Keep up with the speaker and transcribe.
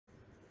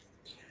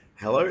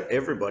Hello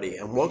everybody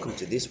and welcome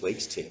to this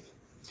week's tip.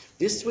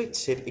 This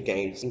week's tip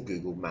again is in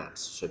Google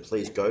Maps. So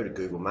please go to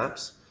Google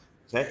Maps,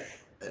 okay?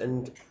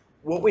 And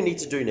what we need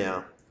to do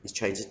now is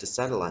change it to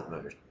satellite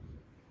mode.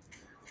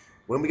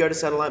 When we go to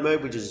satellite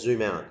mode, we just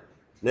zoom out.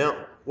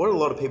 Now, what a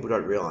lot of people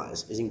don't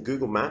realize is in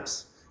Google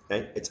Maps,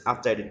 okay, it's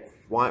updated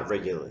quite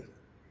regularly,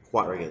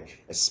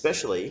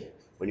 especially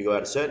when you go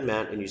out a certain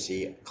amount and you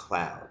see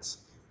clouds.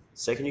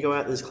 Second you go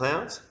out these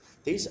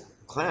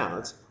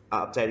clouds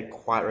are updated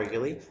quite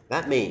regularly.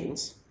 That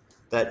means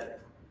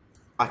that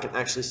I can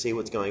actually see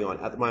what's going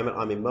on. At the moment,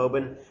 I'm in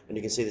Melbourne, and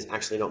you can see there's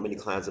actually not many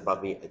clouds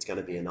above me. It's going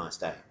to be a nice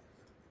day.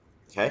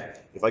 Okay,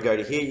 if I go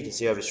to here, you can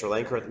see over Sri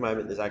Lanka at the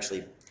moment, there's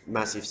actually a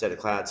massive set of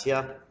clouds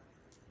here.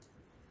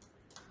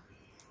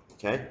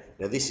 Okay,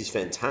 now this is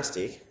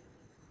fantastic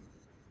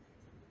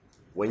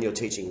when you're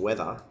teaching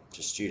weather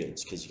to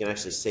students because you can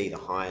actually see the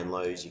high and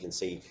lows. You can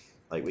see,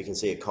 like, we can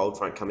see a cold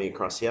front coming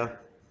across here.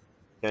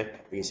 Okay,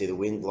 we can see the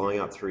wind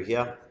blowing up through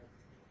here.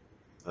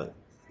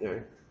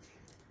 You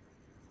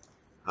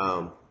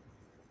know,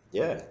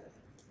 yeah.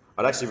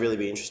 I'd actually really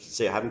be interested to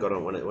see. I haven't got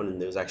on when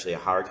there was actually a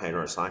hurricane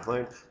or a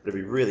cyclone, but it'd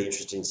be really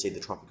interesting to see the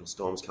tropical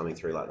storms coming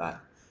through like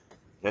that.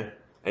 Okay.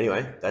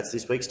 Anyway, that's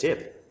this week's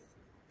tip.